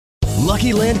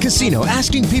Lucky Land Casino,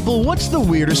 asking people, what's the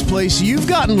weirdest place you've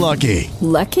gotten lucky?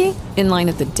 Lucky? In line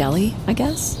at the deli, I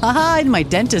guess? Aha, in my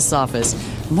dentist's office.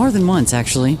 More than once,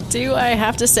 actually. Do I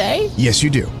have to say? Yes, you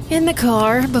do. In the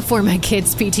car before my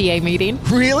kids' PTA meeting.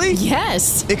 Really?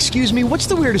 Yes. Excuse me, what's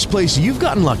the weirdest place you've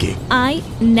gotten lucky? I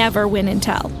never win and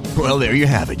tell. Well, there you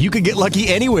have it. You can get lucky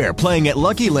anywhere, playing at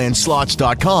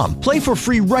LuckyLandSlots.com. Play for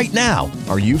free right now.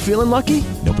 Are you feeling lucky?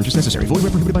 No purchase necessary. Void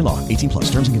where prohibited by law. 18+.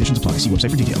 Terms and conditions apply. See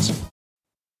website for details.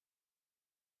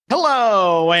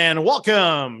 Hello, and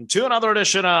welcome to another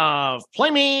edition of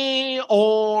Play Me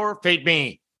or Fade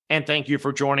Me. And thank you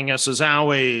for joining us as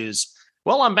always.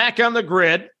 Well, I'm back on the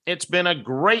grid. It's been a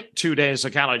great 2 days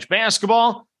of college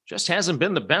basketball. Just hasn't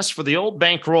been the best for the old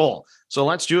bankroll. So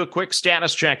let's do a quick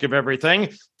status check of everything.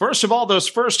 First of all, those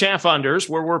first half unders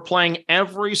where we're playing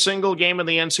every single game in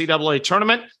the NCAA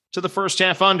tournament to the first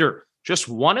half under. Just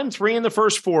 1-3 in the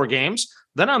first 4 games.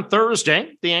 Then on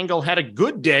Thursday, the angle had a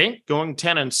good day, going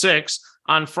 10-6.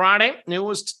 On Friday, it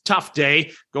was a tough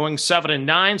day, going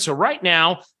 7-9. So right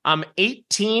now, I'm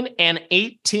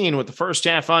 18-18 with the first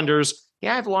half unders.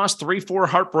 Yeah, I've lost 3-4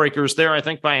 heartbreakers there, I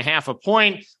think, by a half a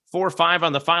point. 4-5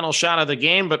 on the final shot of the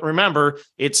game. But remember,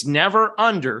 it's never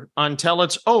under until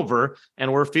it's over,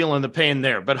 and we're feeling the pain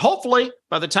there. But hopefully,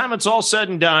 by the time it's all said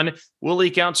and done, we'll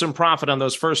eke out some profit on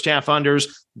those first half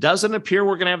unders. Doesn't appear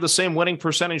we're going to have the same winning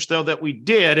percentage, though, that we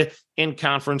did in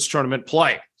conference tournament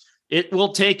play. It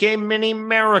will take a mini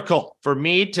miracle for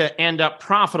me to end up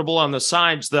profitable on the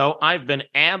sides, though. I've been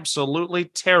absolutely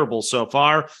terrible so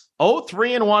far.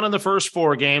 0-3-1 in the first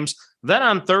 4 games. Then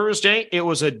on Thursday, it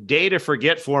was a day to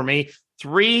forget for me.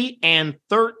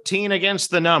 3-13 against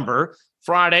the number.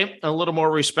 Friday, a little more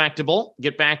respectable.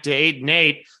 Get back to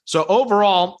 8-8. So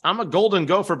overall, I'm a Golden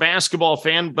Gopher basketball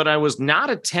fan, but I was not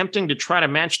attempting to try to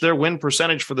match their win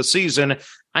percentage for the season.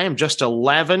 I am just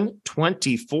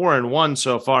 11-24-1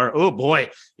 so far. Oh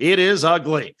boy, it is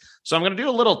ugly. So I'm going to do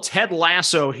a little Ted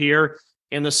Lasso here.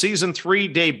 In the season 3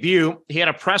 debut, he had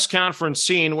a press conference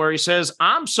scene where he says,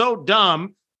 "I'm so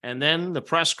dumb." And then the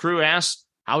press crew asks,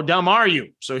 "How dumb are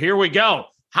you?" So here we go.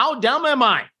 How dumb am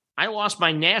I? I lost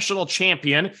my national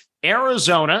champion,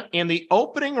 Arizona, in the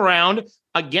opening round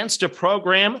against a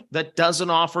program that doesn't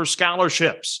offer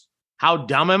scholarships. How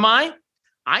dumb am I?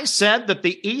 I said that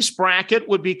the East bracket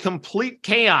would be complete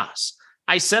chaos.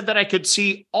 I said that I could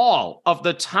see all of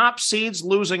the top seeds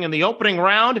losing in the opening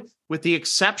round with the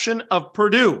exception of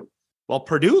Purdue. Well,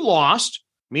 Purdue lost.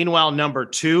 Meanwhile, number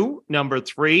 2, number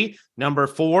 3, number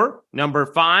 4, number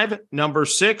 5, number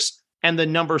 6, and the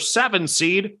number 7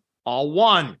 seed all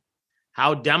won.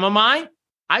 How dumb am I?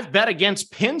 I've bet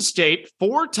against Penn State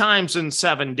 4 times in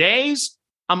 7 days.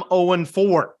 I'm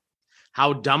 0-4.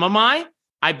 How dumb am I?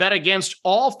 I bet against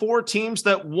all 4 teams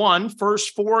that won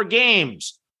first 4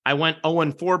 games. I went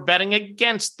 0-4 betting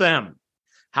against them.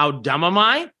 How dumb am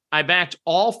I? I backed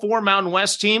all 4 Mountain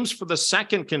West teams for the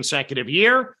second consecutive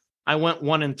year. I went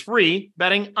 1-3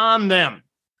 betting on them.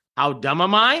 How dumb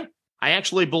am I? I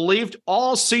actually believed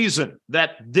all season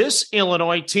that this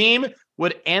Illinois team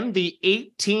would end the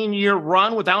 18-year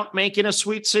run without making a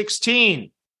Sweet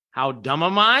 16. How dumb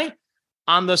am I?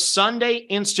 On the Sunday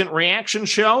Instant Reaction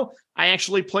Show, I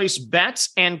actually placed bets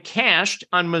and cashed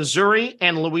on Missouri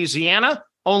and Louisiana,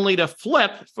 only to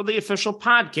flip for the official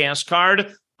podcast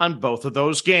card on both of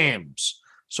those games.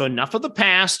 So enough of the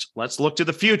past. Let's look to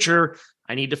the future.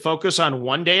 I need to focus on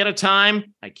one day at a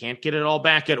time. I can't get it all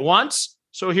back at once.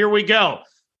 So here we go.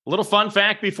 A little fun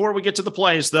fact before we get to the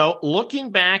plays, though.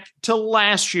 Looking back to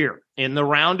last year in the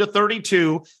round of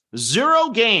 32, 0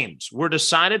 games were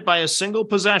decided by a single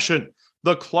possession.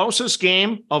 The closest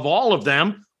game of all of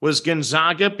them was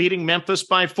Gonzaga beating Memphis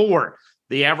by 4.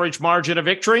 The average margin of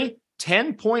victory,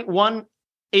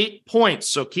 10.18 points.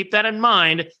 So keep that in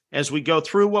mind as we go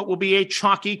through what will be a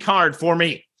chalky card for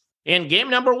me. In game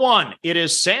number 1, it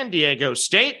is San Diego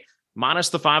State minus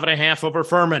the 5.5 over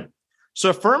Furman.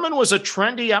 So Furman was a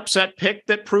trendy upset pick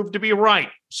that proved to be right,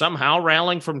 somehow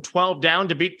rallying from 12 down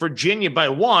to beat Virginia by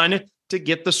 1 to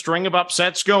get the string of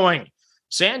upsets going.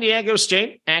 San Diego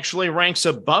State actually ranks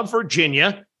above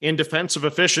Virginia in defensive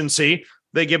efficiency.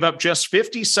 They give up just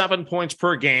 57 points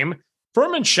per game.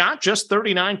 Furman shot just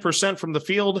 39% from the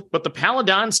field, but the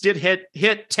Paladins did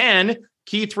hit 10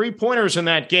 key three-pointers in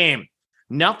that game.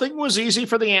 Nothing was easy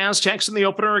for the Aztecs in the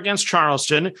opener against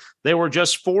Charleston. They were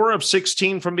just 4 of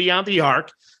 16 from beyond the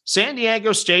arc. San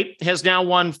Diego State has now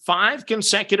won 5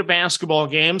 consecutive basketball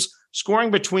games,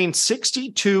 scoring between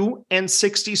 62 and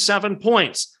 67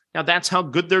 points. Now, that's how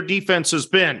good their defense has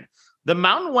been. The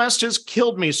Mountain West has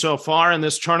killed me so far in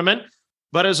this tournament,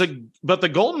 but the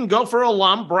Golden Gopher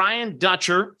alum, Brian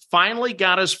Dutcher, finally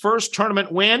got his first tournament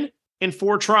win in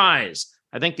 4 tries.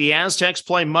 I think the Aztecs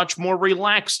play much more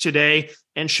relaxed today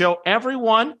and show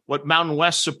everyone what Mountain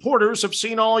West supporters have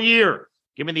seen all year.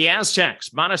 Give me the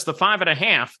Aztecs minus the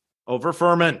 5.5 over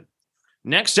Furman.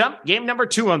 Next up, game number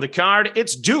 2 on the card.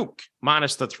 It's Duke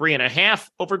minus the 3.5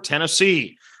 over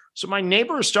Tennessee. So my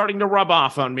neighbor is starting to rub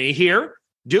off on me here.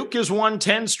 Duke has won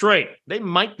 10 straight. They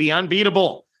might be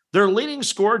unbeatable. Their leading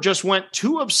scorer just went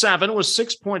 2 of 7 with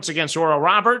 6 points against Oral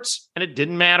Roberts, and it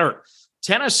didn't matter.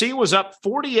 Tennessee was up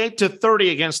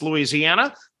 48-30 against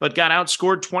Louisiana, but got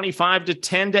outscored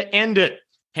 25-10 to end it,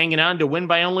 hanging on to win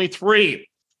by only 3.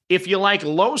 If you like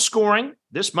low scoring,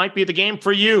 this might be the game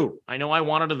for you. I know I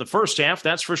wanted in the first half,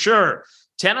 that's for sure.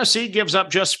 Tennessee gives up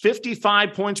just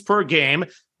 55 points per game.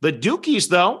 The Dukies,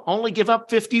 though, only give up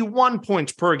 51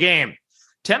 points per game.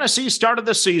 Tennessee started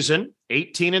the season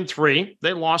 18-3.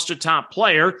 They lost a top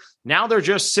player. Now they're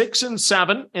just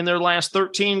 6-7 in their last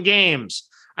 13 games.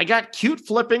 I got cute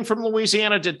flipping from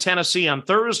Louisiana to Tennessee on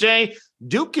Thursday.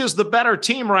 Duke is the better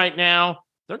team right now.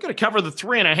 They're going to cover the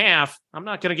 3.5. I'm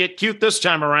not going to get cute this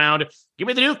time around. Give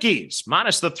me the Dukies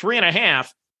minus the 3.5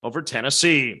 over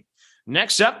Tennessee.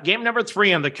 Next up, game number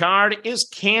 3 on the card is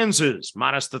Kansas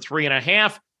minus the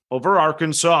 3.5 over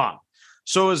Arkansas.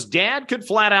 So his dad could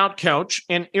flat out coach,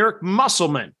 and Eric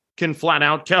Musselman can flat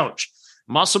out coach.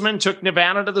 Musselman took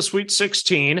Nevada to the Sweet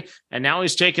 16, and now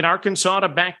he's taken Arkansas to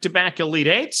back-to-back Elite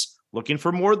Eights, looking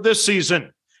for more this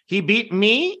season. He beat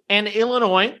me and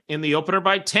Illinois in the opener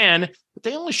by 10, but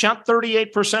they only shot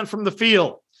 38% from the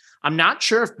field. I'm not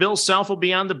sure if Bill Self will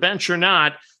be on the bench or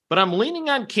not, but I'm leaning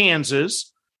on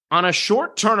Kansas on a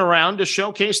short turnaround to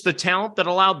showcase the talent that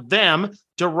allowed them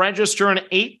to register an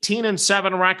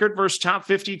 18-7 record versus top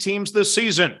 50 teams this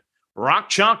season. Rock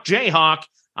Chalk Jayhawk.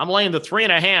 I'm laying the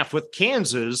 3.5 with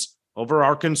Kansas over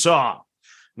Arkansas.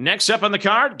 Next up on the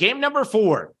card, game number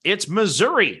 4. It's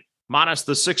Missouri minus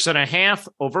the 6.5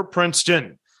 over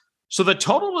Princeton. So the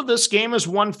total of this game is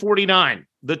 149.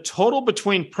 The total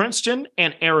between Princeton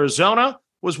and Arizona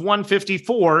was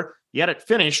 154, yet it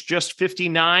finished just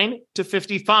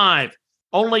 59-55.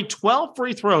 Only 12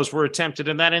 free throws were attempted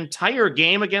in that entire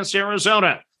game against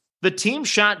Arizona. The team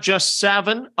shot just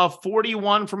 7 of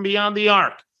 41 from beyond the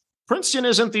arc. Princeton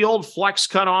isn't the old flex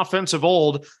cut offense of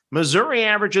old. Missouri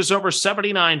averages over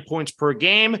 79 points per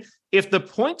game. If the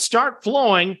points start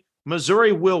flowing,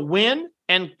 Missouri will win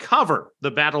and cover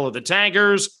the Battle of the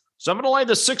Tigers. So I'm going to lay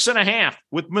the 6.5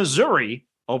 with Missouri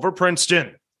over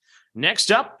Princeton.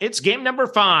 Next up, it's game number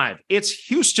 5. It's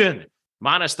Houston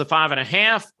minus the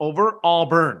 5.5 over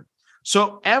Auburn.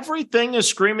 So everything is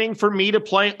screaming for me to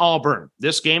play Auburn.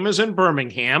 This game is in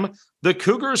Birmingham. The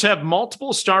Cougars have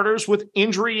multiple starters with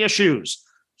injury issues.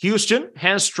 Houston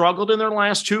has struggled in their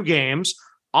last 2 games.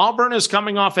 Auburn is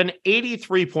coming off an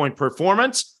 83-point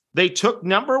performance. They took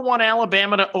number 1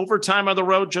 Alabama to overtime on the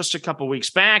road just a couple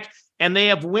weeks back, and they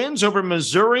have wins over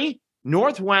Missouri,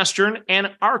 Northwestern,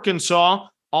 and Arkansas,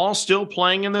 all still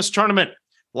playing in this tournament.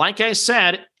 Like I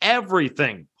said,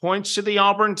 everything points to the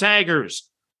Auburn Tigers,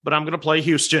 but I'm going to play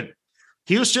Houston.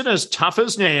 Houston is tough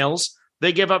as nails.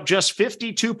 They give up just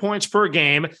 52 points per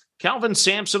game. Calvin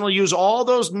Sampson will use all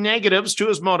those negatives to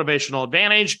his motivational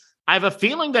advantage. I have a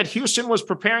feeling that Houston was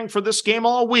preparing for this game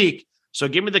all week, so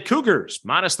give me the Cougars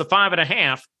minus the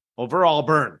 5.5 over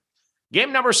Auburn.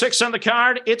 Game number 6 on the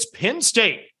card, it's Penn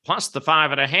State plus the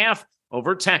 5.5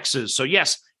 over Texas. So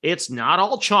yes, it's not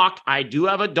all chalk. I do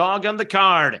have a dog on the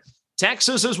card.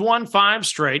 Texas has won 5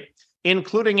 straight,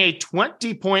 including a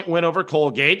 20-point win over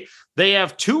Colgate. They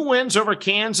have 2 wins over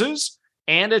Kansas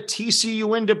and a TCU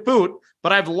win to boot,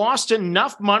 but I've lost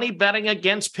enough money betting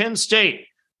against Penn State.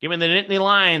 Give me the Nittany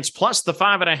Lions plus the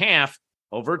 5.5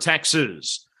 over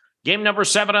Texas. Game number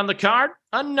 7 on the card,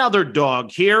 another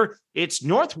dog here. It's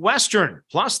Northwestern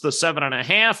plus the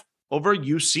 7.5 over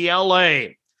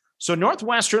UCLA. So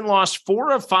Northwestern lost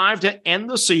 4 of 5 to end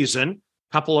the season.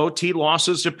 Couple OT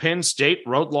losses to Penn State,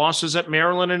 road losses at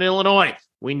Maryland and Illinois.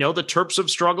 We know the Terps have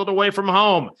struggled away from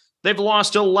home. They've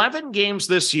lost 11 games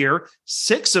this year.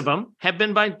 6 of them have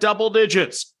been by double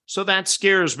digits. So that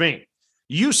scares me.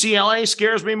 UCLA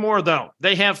scares me more, though.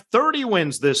 They have 30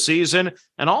 wins this season,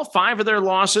 and all 5 of their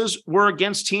losses were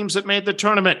against teams that made the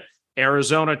tournament.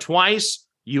 Arizona twice,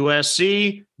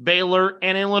 USC, Baylor,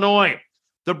 and Illinois.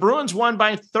 The Bruins won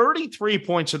by 33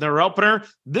 points in their opener.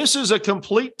 This is a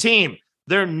complete team.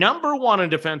 They're number 1 in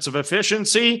defensive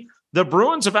efficiency. The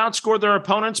Bruins have outscored their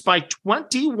opponents by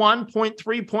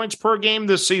 21.3 points per game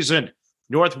this season.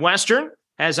 Northwestern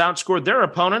has outscored their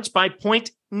opponents by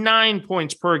 0.9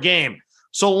 points per game.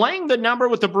 So laying the number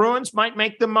with the Bruins might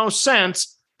make the most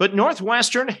sense, but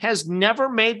Northwestern has never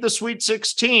made the Sweet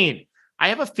 16. I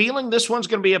have a feeling this one's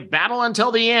going to be a battle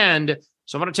until the end.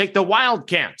 So I'm going to take the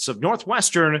Wildcats of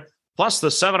Northwestern plus the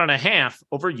 7.5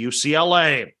 over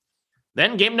UCLA.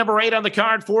 Then game number 8 on the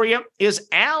card for you is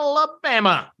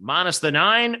Alabama minus the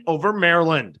 9 over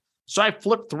Maryland. So I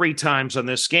flipped 3 times on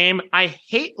this game. I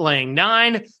hate laying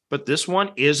 9, but this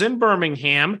one is in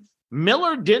Birmingham.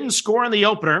 Miller didn't score in the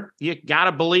opener. You got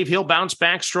to believe he'll bounce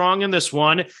back strong in this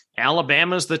one.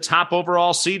 Alabama's the top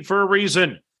overall seed for a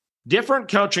reason. Different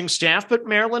coaching staff, but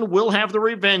Maryland will have the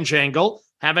revenge angle,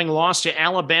 having lost to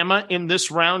Alabama in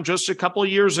this round just a couple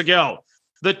years ago.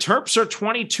 The Terps are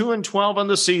 22-12 on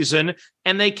the season,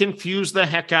 and they confuse the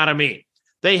heck out of me.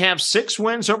 They have 6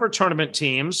 wins over tournament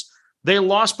teams. They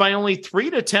lost by only 3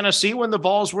 to Tennessee when the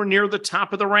Vols were near the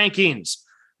top of the rankings.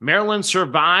 Maryland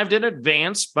survived and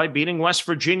advanced by beating West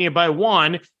Virginia by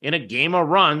 1 in a game of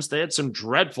runs. They had some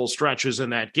dreadful stretches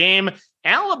in that game.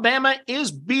 Alabama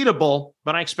is beatable,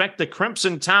 but I expect the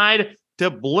Crimson Tide to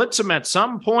blitz them at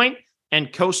some point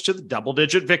and coast to the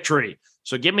double-digit victory.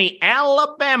 So give me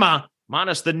Alabama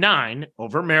minus the 9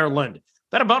 over Maryland.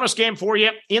 Then a bonus game for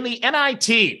you in the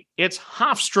NIT. It's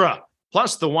Hofstra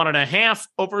plus the 1.5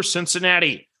 over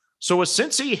Cincinnati. So with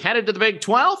Cincy headed to the Big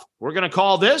 12, we're going to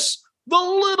call this the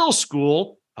little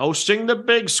school hosting the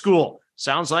big school.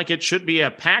 Sounds like it should be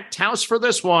a packed house for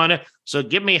this one. So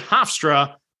give me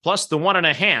Hofstra plus the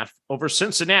 1.5 over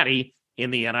Cincinnati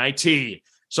in the NIT.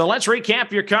 So let's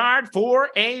recap your card for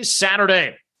a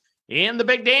Saturday. In the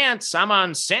big dance, I'm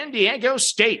on San Diego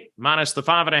State minus the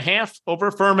 5.5 over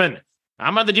Furman.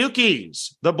 I'm on the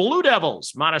Dukies, the Blue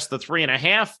Devils minus the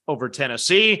 3.5 over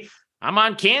Tennessee. I'm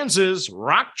on Kansas,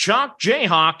 Rock Chalk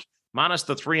Jayhawk minus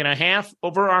the 3.5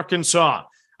 over Arkansas.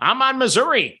 I'm on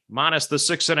Missouri minus the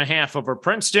 6.5 over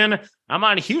Princeton. I'm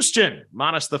on Houston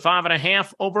minus the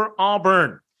 5.5 over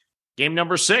Auburn. Game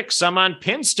number 6, I'm on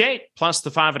Penn State plus the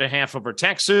 5.5 over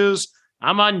Texas.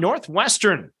 I'm on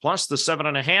Northwestern plus the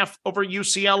 7.5 over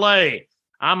UCLA.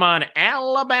 I'm on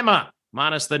Alabama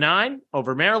minus the 9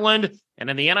 over Maryland. And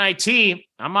in the NIT,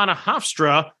 I'm on a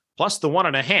Hofstra plus the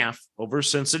 1.5 over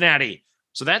Cincinnati.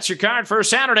 So that's your card for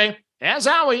Saturday. As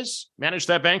always, manage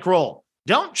that bankroll.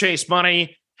 Don't chase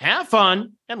money. Have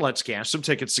fun, and let's cash some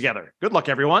tickets together. Good luck,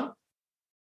 everyone.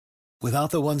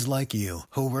 Without the ones like you,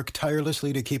 who work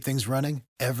tirelessly to keep things running,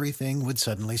 everything would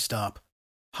suddenly stop.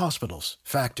 Hospitals,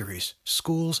 factories,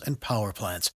 schools, and power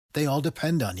plants, they all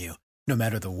depend on you. No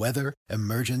matter the weather,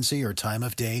 emergency, or time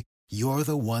of day, you're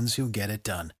the ones who get it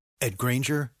done. At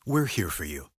Grainger, we're here for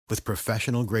you with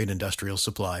professional-grade industrial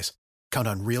supplies. Count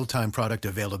on real-time product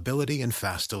availability and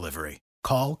fast delivery.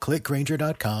 Call, click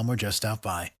Grainger.com, or just stop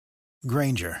by.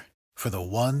 Grainger, for the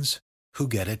ones who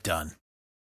get it done.